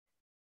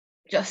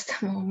just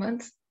a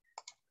moment.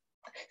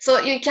 So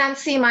you can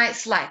see my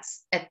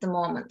slides at the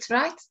moment,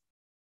 right?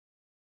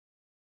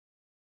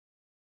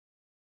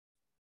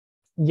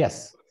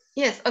 Yes.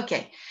 Yes,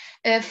 okay.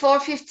 For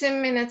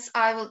 15 minutes,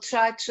 I will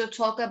try to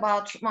talk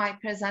about my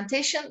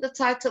presentation. The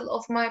title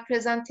of my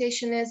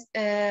presentation is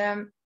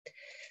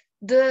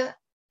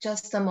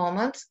just a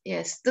moment.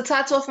 Yes, the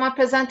title of my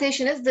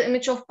presentation is The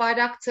Image of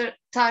Bayraktar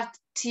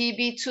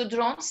Tb2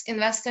 Drones in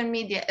Western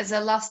Media as a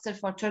Luster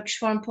for Turkish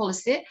Foreign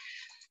Policy.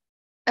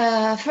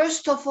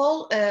 First of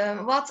all,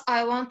 what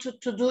I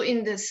wanted to do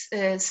in this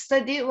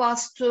study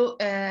was to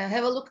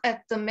have a look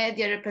at the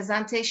media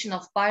representation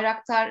of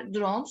Bayraktar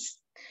drones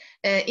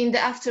in the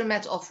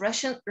aftermath of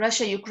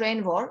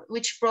Russia-Ukraine war,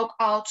 which broke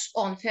out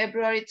on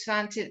February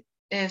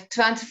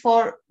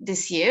 24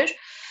 this year.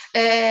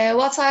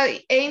 What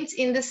I aimed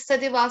in this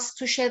study was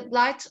to shed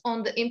light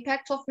on the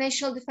impact of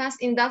national defense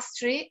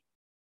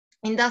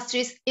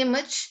industry's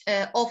image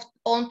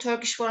on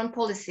Turkish foreign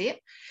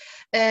policy.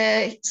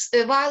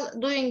 While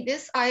doing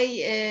this,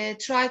 I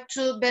tried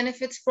to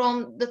benefit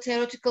from the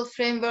theoretical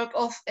framework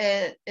of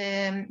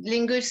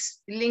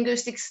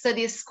linguistic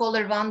studies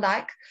scholar Van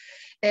Dijk.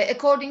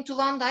 According to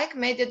Van Dijk,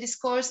 media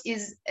discourse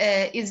is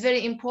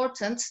very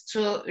important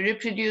to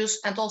reproduce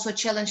and also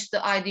challenge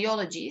the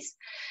ideologies.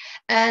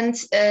 And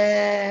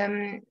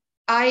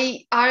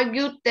I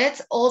argued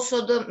that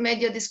also the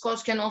media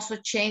discourse can also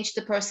change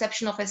the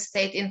perception of a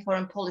state in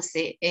foreign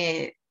policy,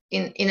 in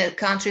a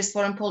country's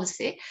foreign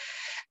policy.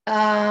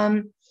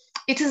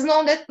 It is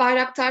known that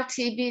Bayraktar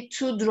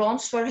Tb2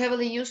 drones were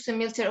heavily used in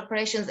military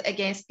operations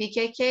against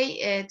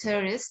PKK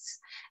terrorists.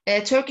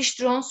 Turkish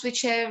drones,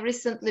 which have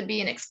recently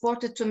been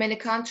exported to many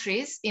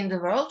countries in the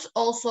world,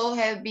 also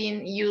have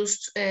been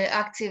used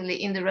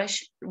actively in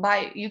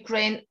by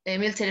Ukraine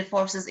military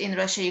forces in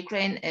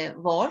Russia-Ukraine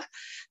war.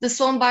 The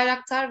song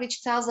Bayraktar,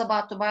 which tells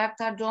about the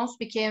Bayraktar drones,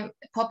 became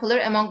popular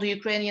among the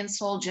Ukrainian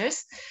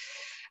soldiers.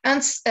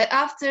 And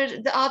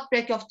after the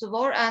outbreak of the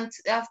war and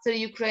after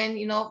Ukraine,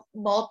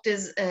 bought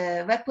these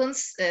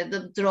weapons,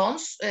 the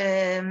drones,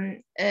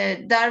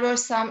 there were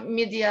some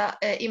media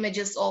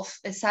images of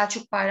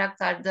Selçuk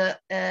Bayraktar, the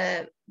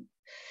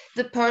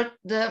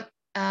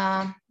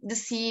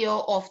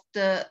CEO of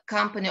the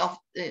company of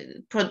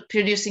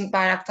producing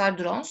Bayraktar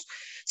drones.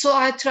 So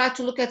I tried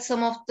to look at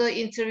some of the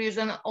interviews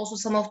and also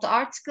some of the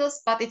articles,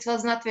 but it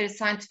was not very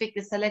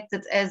scientifically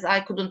selected, as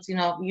I couldn't,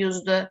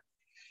 use the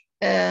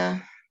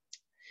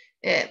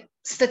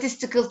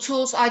statistical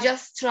tools. I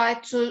just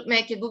tried to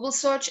make a Google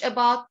search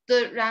about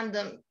the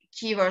random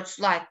keywords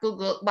like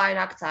Google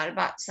Bayraktar,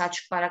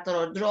 Selçuk Bayraktar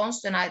or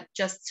drones, and I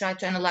just tried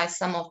to analyze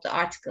some of the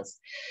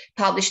articles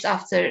published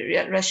after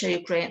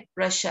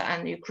Russia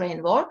and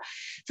Ukraine war.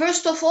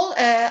 First of all,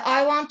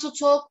 I want to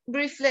talk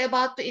briefly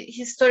about the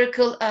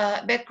historical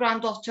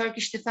background of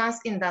Turkish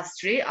defense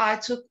industry. I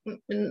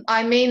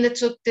mainly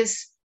took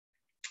this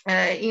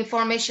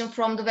information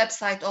from the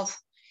website of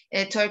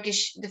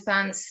Turkish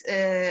Defense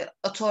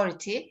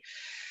Authority.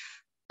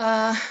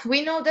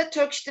 We know that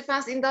Turkish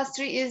defense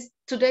industry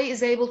today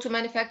is able to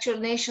manufacture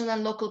national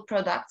and local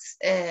products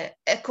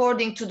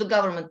according to the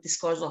government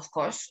discourse, of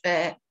course.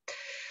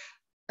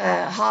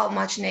 How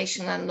much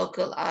national and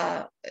local?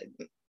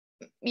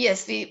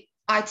 Yes,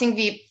 I think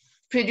we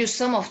produce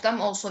some of them.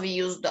 Also, we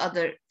use the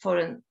other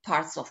foreign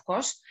parts, of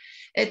course.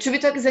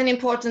 TÜBİTAK is an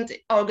important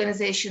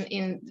organization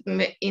in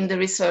the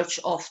research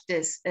of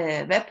these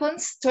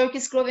weapons.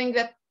 Turkey's growing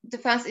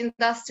defense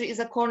industry is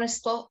a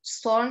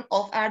cornerstone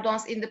of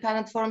Erdogan's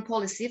independent foreign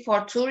policy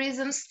for two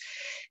reasons.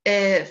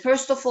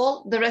 First of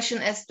all, the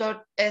Russian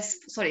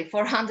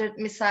S-400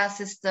 missile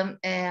system.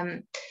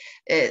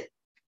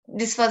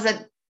 This was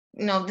a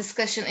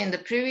discussion in the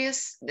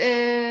previous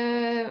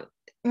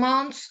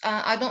months.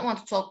 I don't want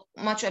to talk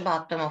much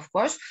about them, of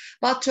course,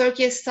 but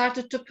Turkey has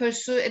started to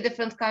pursue a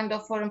different kind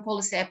of foreign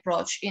policy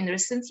approach in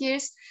recent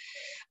years.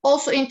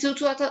 Also in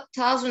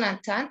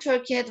 2010,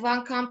 Turkey had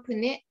one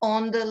company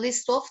on the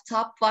list of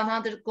top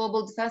 100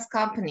 global defense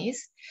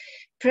companies.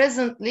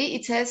 Presently,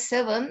 it has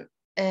 7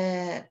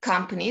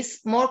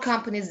 companies, more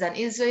companies than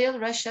Israel,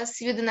 Russia,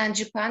 Sweden, and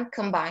Japan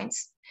combined,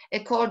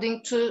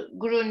 according to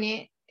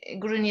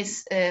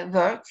Gruni's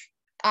work.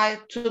 I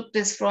took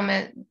this from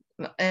a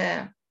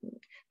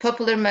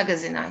popular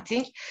magazine, I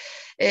think.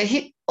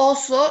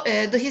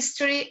 The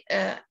history,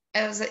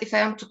 if I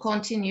am to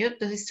continue,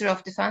 the history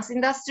of defense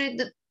industry,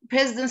 the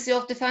presidency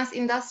of defense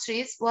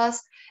industries was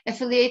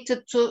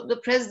affiliated to the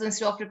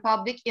presidency of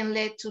Republic in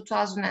late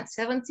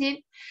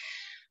 2017.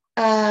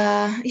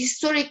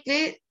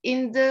 Historically,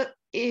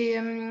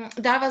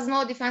 there was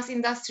no defense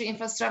industry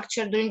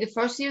infrastructure during the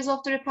first years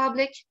of the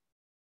Republic.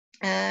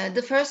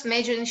 The first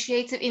major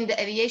initiative in the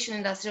aviation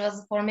industry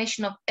was the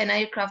formation of an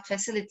aircraft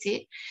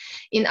facility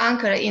in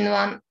Ankara in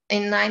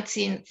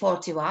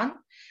 1941.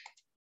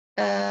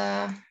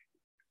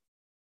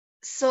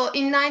 So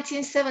in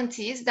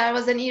 1970s, there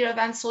was an era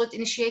when solid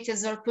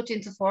initiatives were put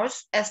into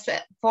force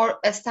for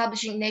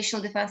establishing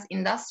national defense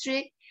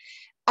industry.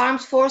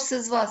 Armed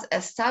forces was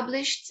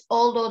established,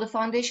 although the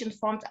foundation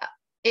formed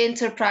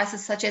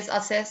enterprises such as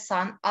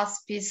Aselsan,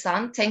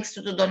 Aspisan, thanks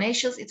to the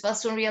donations, it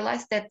was soon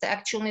realized that the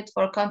actual need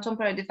for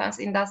contemporary defense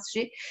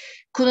industry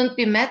couldn't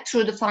be met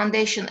through the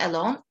foundation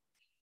alone.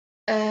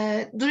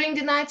 During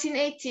the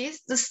 1980s,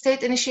 the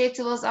state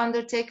initiative was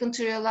undertaken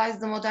to realize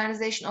the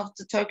modernization of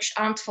the Turkish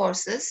armed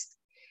forces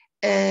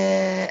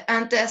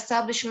and the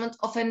establishment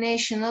of a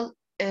national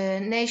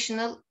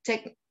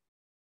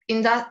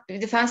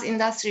defense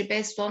industry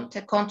based on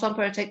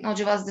contemporary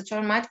technology was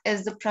determined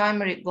as the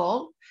primary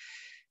goal.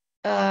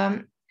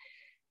 The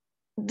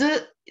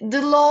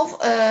law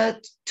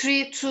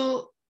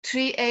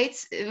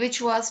 3238,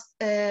 which was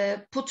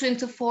put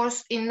into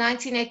force in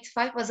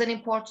 1985, was an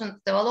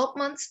important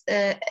development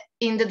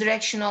in the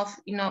direction of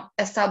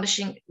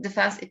establishing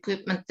Defense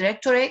Equipment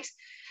Directorate.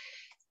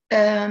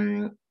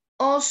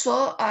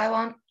 Also, I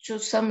want to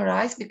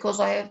summarize because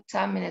I have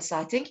 10 minutes,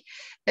 I think.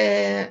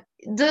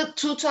 The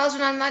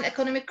 2009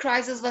 economic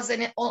crisis was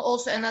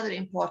also another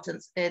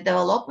important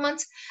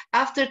development.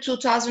 After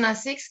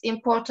 2006,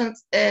 important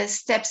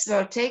steps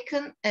were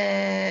taken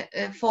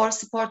for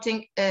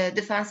supporting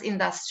defense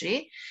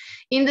industry.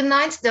 In the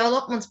 9th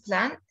development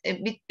plan,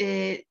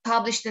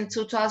 published in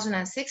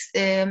 2006,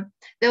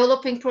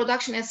 developing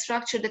production and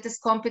structure that is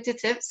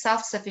competitive,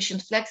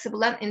 self-sufficient,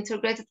 flexible, and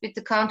integrated with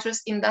the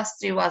country's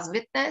industry was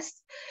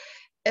witnessed.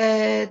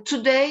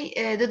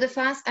 Today, the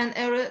defense and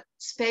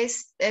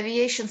aerospace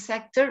aviation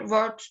sector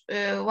worth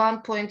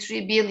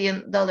 $1.3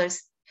 billion.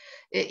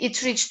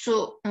 It reached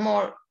to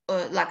more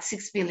like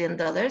 $6 billion.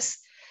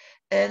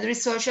 The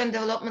research and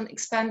development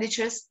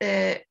expenditures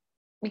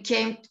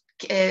became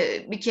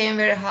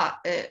very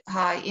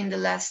high in the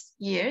last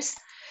years.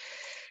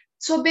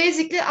 So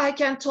basically, I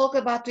can talk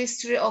about the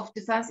history of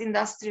defense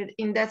industry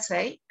in that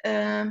way.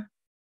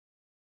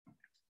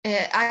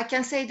 I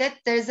can say that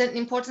there is an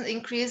important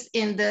increase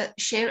in the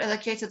share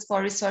allocated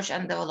for research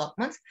and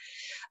development.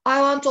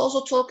 I want to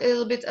also talk a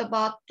little bit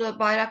about the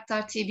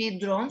Bayraktar TB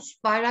drones.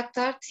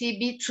 Bayraktar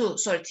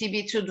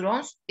Tb2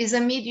 drones is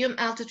a medium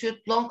altitude,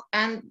 long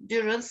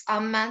endurance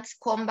unmanned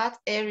combat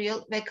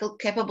aerial vehicle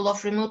capable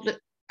of remotely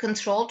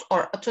controlled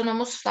or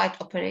autonomous flight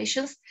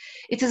operations.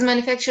 It is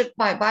manufactured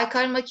by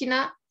Baykar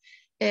Makina,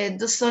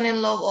 the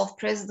son-in-law of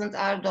President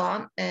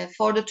Erdogan,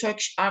 for the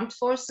Turkish armed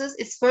forces.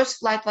 Its first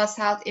flight was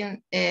held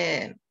in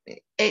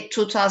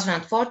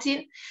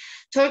 2014.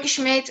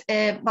 Turkish-made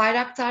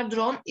Bayraktar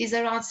drone is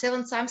around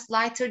 7 times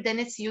lighter than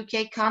its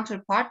UK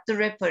counterpart, the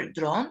Reaper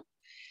drone.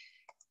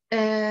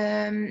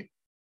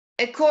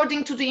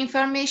 According to the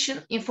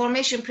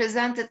information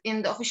presented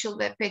in the official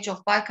webpage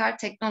of Baykar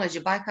Technology,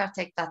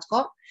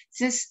 baykartech.com,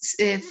 since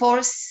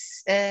for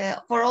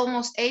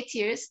almost 8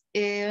 years,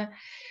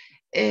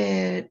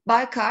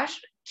 Baykar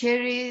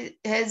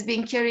has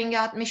been carrying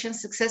out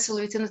missions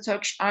successfully within the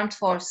Turkish armed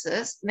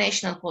forces,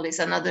 national police,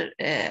 and other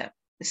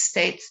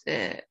state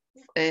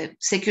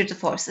security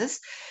forces.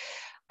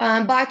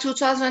 By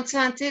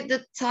 2020,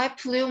 the type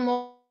flew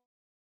more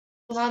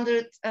than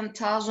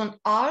 100,000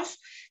 hours.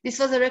 This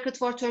was a record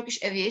for Turkish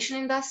aviation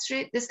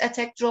industry. This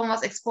attack drone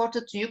was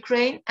exported to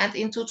Ukraine, and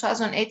in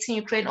 2018,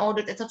 Ukraine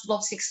ordered a total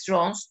of 6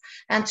 drones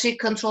and 3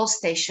 control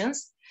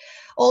stations.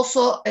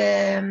 Also,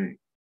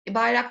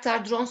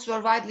 Bayraktar drones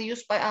were widely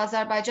used by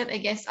Azerbaijan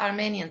against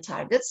Armenian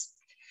targets.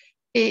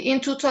 In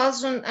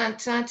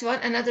 2021,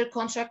 another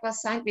contract was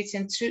signed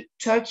between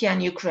Turkey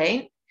and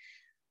Ukraine.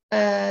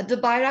 The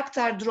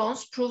Bayraktar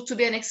drones proved to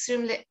be an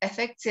extremely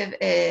effective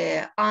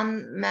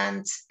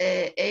unmanned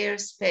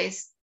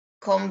airspace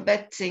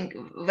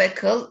combating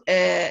vehicle,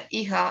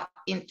 İHA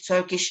in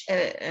Turkish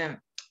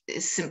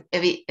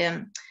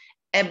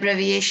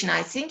abbreviation,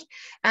 I think,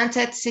 and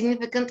had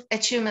significant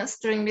achievements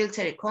during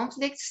military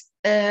conflicts.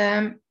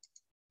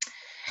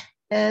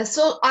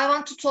 So I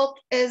want to talk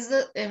as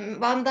the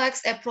Van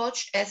Dijk's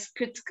approach as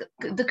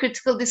the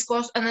critical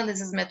discourse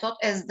analysis method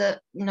as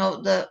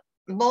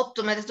both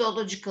the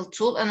methodological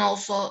tool and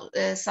also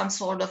some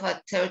sort of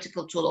a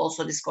theoretical tool.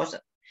 Also,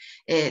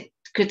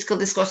 critical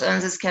discourse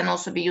analysis can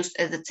also be used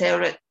as a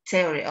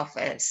theory of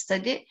a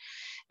study.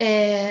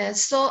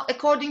 So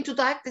according to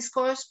Dijk,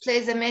 discourse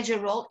plays a major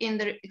role in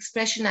the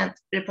expression and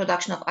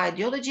reproduction of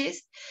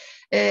ideologies.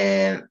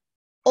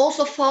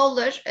 Also,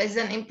 Fowler is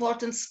an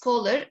important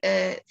scholar.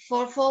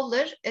 For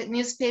Fowler,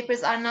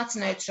 newspapers are not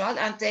neutral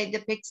and they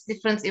depict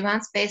different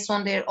events based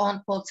on their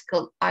own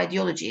political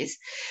ideologies.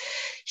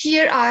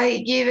 Here I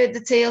give a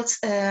detailed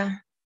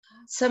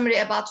summary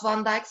about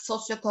Van Dijk's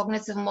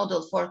socio-cognitive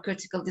model for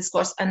critical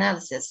discourse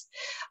analysis.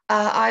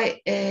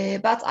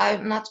 But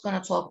I'm not going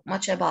to talk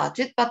much about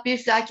it. But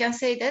briefly, I can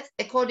say that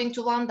according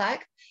to Van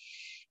Dijk,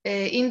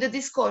 in the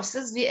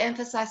discourses, we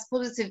emphasize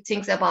positive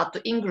things about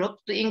the in-group.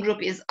 The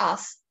in-group is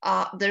us,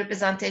 the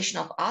representation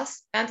of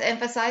us, and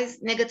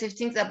emphasize negative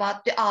things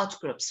about the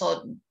out-group.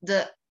 So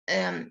the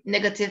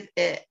negative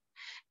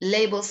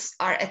labels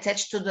are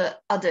attached to the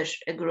other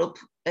group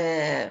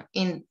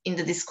in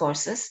the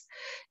discourses.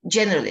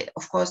 Generally,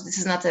 of course, this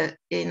is not a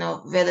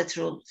valid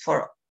rule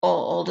for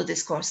all the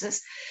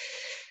discourses.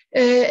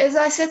 As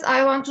I said,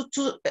 I wanted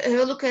to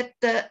look at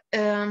the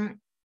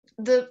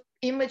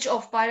image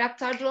of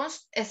Bayraktar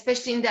drones,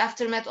 especially in the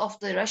aftermath of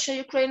the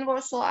Russia-Ukraine war.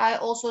 So I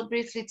also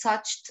briefly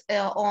touched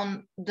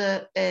on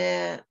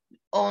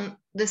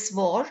this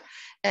war.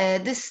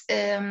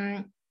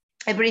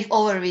 A brief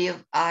overview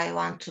I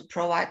want to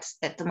provide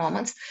at the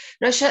moment.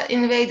 Russia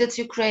invaded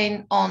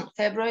Ukraine on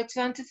February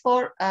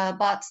 24,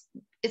 but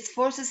its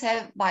forces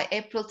have by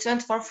April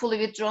 24 fully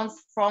withdrawn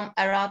from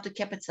around the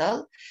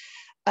capital.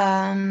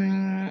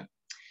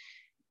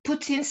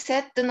 Putin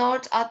said the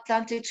North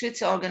Atlantic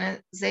Treaty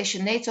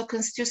Organization, NATO,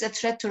 constitutes a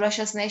threat to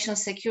Russia's national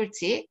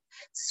security.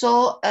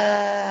 So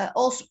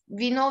also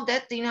we know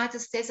that the United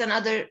States and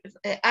other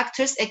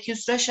actors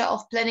accused Russia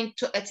of planning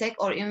to attack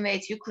or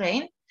invade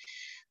Ukraine.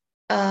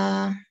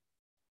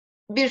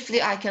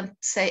 Briefly, I can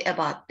say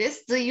about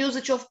this. The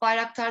usage of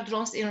Bayraktar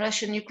drones in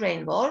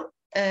Russian-Ukraine war.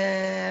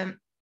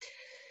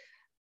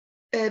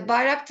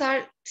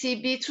 Bayraktar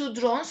Tb2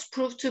 drones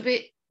proved to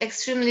be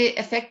extremely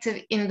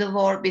effective in the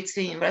war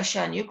between Russia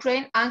and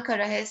Ukraine.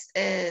 Ankara has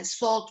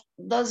sold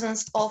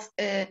dozens of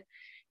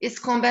its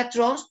combat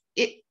drones,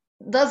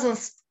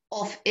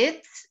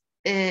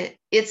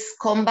 its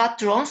combat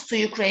drones to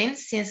Ukraine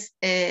since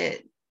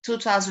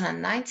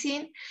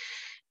 2019.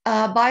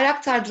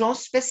 Bayraktar drones,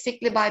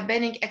 specifically by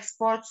banning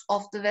exports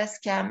of the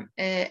Westcam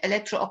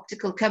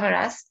electro-optical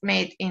cameras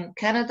made in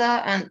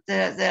Canada, and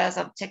there are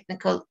some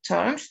technical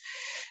terms.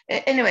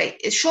 Anyway,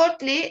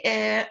 shortly,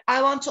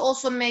 I want to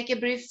also make a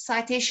brief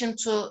citation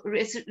to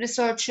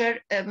researcher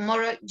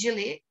Mauro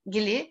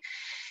Gili.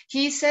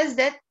 He says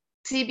that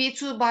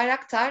TB2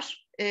 Bayraktar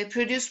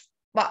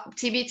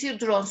TB2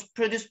 drones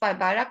produced by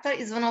Bayraktar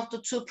is one of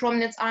the two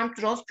prominent armed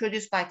drones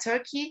produced by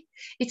Turkey.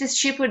 It is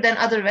cheaper than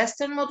other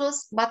Western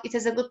models, but it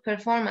has a good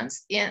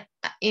performance in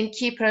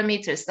key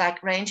parameters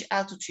like range,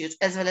 altitude,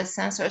 as well as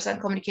sensors and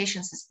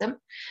communication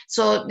system.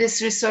 So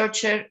this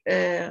researcher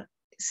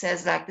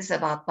says like this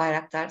about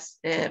Bayraktars.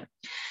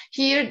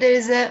 Here there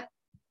is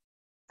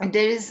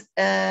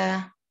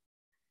an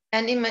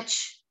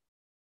image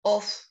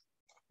of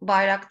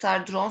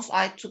Bayraktar drones.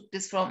 I took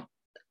this from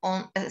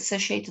on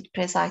Associated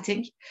Press, I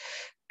think,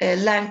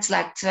 length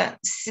like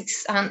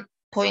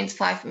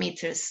 6.5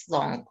 meters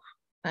long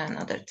and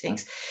other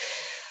things.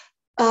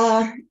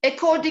 In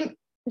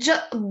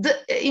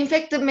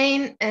fact, the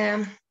main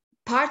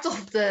part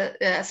of the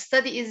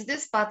study is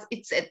this, but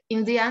it's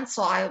in the end,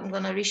 so I'm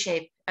going to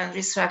reshape and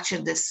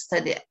restructure this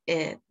study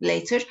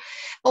later.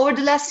 Over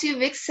the last few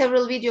weeks,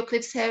 several video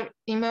clips have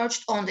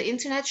emerged on the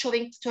internet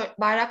showing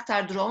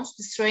Bayraktar drones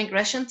destroying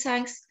Russian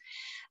tanks.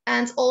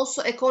 And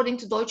also, according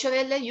to Deutsche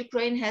Welle,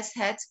 Ukraine has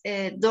had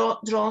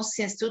drones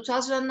since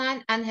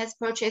 2009 and has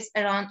purchased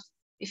around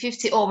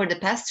 50 over the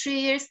past 3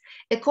 years.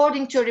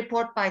 According to a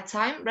report by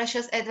Time,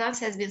 Russia's advance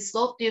has been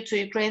slowed due to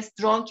Ukraine's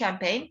drone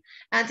campaign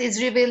and is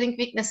revealing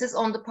weaknesses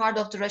on the part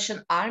of the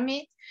Russian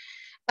army.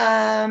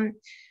 There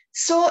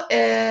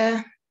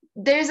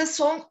is a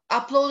song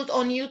uploaded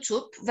on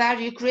YouTube where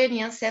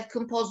Ukrainians have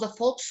composed a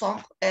folk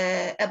song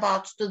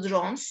about the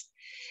drones.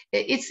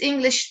 Its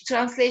English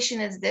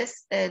translation is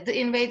this: the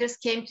invaders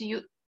came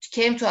to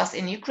us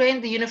in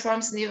Ukraine, the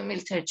uniforms knew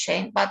military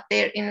chain, but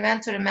their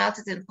inventory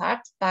melted in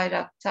part.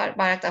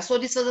 Bayraktar. So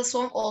this was a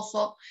song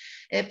also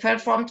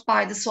performed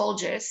by the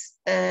soldiers.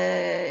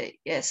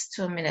 Yes,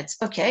 2 minutes.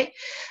 Okay.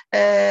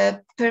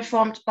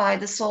 Performed by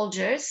the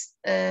soldiers,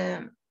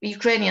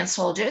 Ukrainian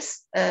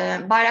soldiers.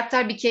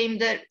 Bayraktar became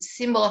the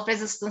symbol of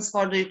resistance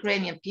for the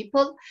Ukrainian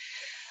people.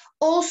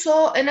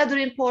 Also, another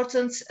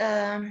important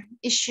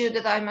issue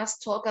that I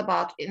must talk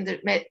about in the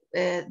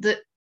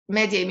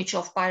media image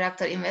of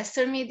Bayraktar in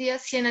Western media.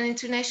 CNN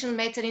International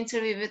made an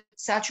interview with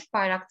Selçuk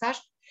Bayraktar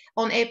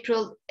on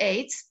April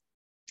 8th.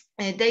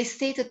 They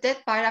stated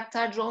that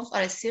Bayraktar drones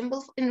are a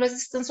symbol in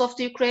resistance of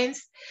the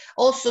Ukrainians.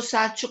 Also,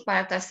 Selçuk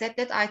Bayraktar said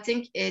that I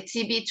think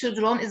TB2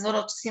 drone is one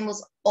of the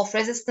symbols of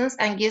resistance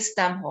and gives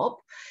them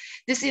hope.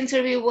 This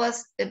interview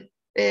was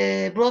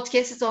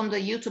broadcasted on the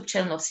YouTube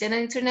channel of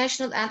CNN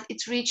International, and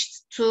it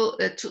reached to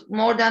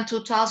more than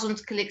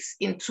 2,000 clicks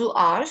in 2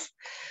 hours.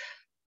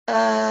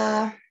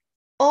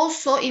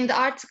 Also, in the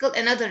article,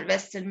 another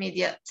Western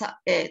media,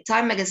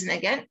 Time magazine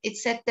again, it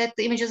said that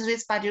the images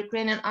released by the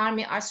Ukrainian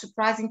army are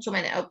surprising to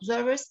many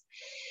observers.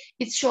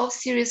 It shows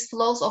serious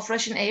flaws of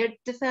Russian air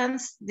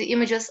defense. The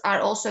images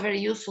are also very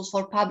useful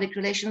for public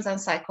relations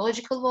and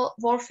psychological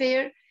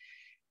warfare.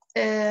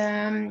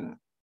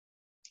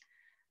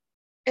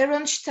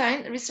 Aaron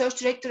Stein, research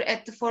director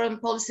at the Foreign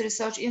Policy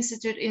Research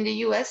Institute in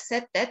the US,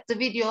 said that the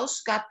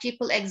videos got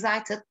people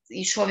excited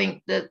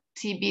showing the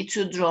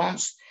TB2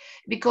 drones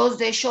because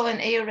they show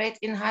an air raid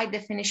in high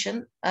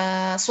definition.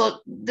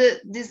 So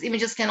these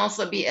images can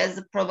also be as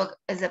a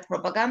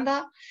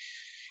propaganda.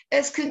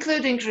 As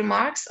concluding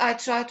remarks, I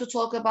try to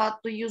talk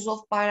about the use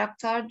of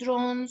Bayraktar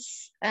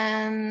drones,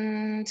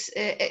 and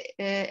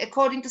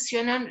according to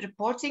CNN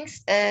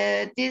reportings,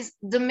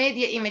 the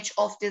media image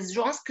of these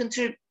drones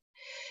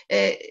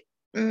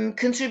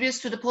contributes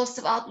to the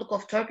positive outlook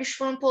of Turkish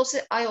foreign policy.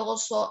 I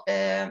also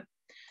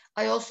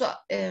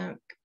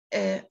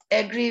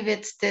agree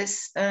with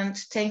this, and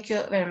thank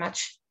you very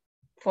much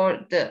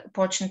for the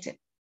opportunity.